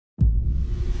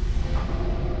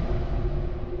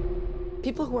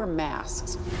People who wear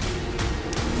masks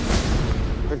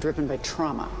are driven by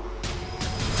trauma.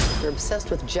 They're obsessed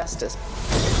with justice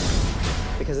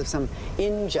because of some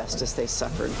injustice they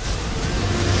suffered.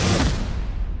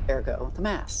 Ergo, the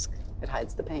mask. It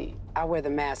hides the pain. I wear the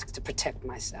mask to protect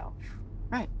myself.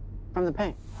 Right, from the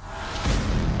pain.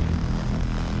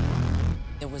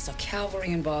 There was a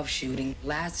cavalry-involved shooting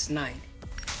last night.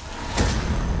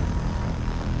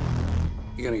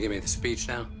 You gonna give me the speech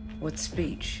now? What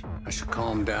speech? I should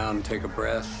calm down, take a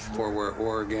breath before we're at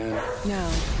war again.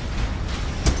 No.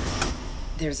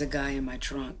 There's a guy in my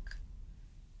trunk.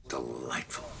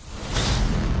 Delightful.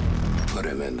 Put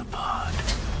him in the pod.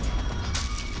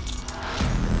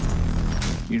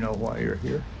 You know why you're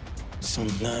here? Some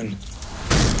nun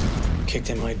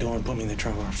kicked in my door and put me in the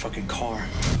trunk of her fucking car.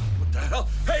 What the hell?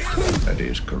 Hey! That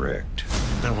is correct.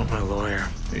 I want my lawyer.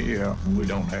 Yeah, we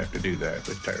don't have to do that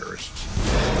with terrorists.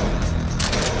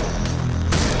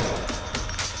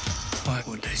 Why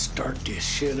would they start this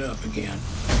shit up again?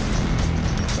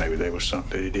 Maybe there was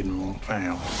something they didn't want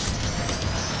found.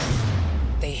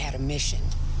 They had a mission.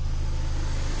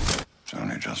 It's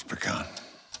only just begun.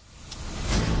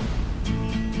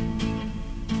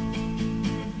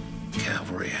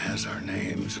 Cavalry has our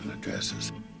names and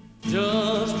addresses.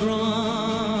 Just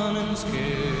running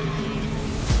scared.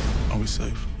 Are we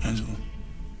safe, Angela?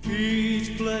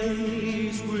 Each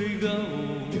place we go.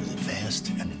 There's a vast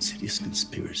and insidious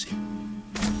conspiracy.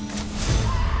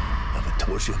 If I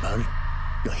told you about it,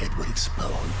 your head would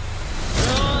explode.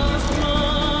 Just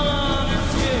running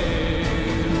scared.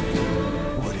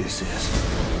 What is this?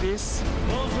 This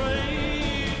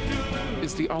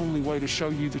is the only way to show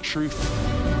you the truth.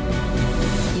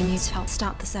 You need to help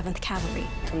stop the 7th Cavalry.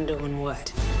 I'm doing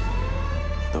what?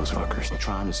 Those fuckers are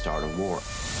trying to start a war.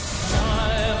 My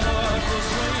heart was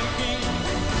breaking.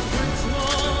 Which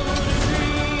one would it be?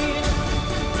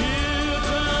 You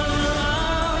turn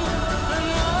around and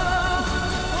walk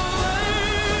away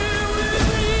with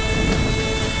me.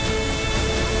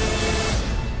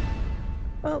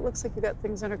 Well, it looks like you got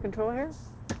things under control here.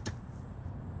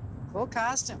 Full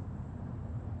costume.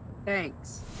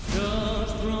 Thanks.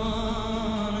 Just run.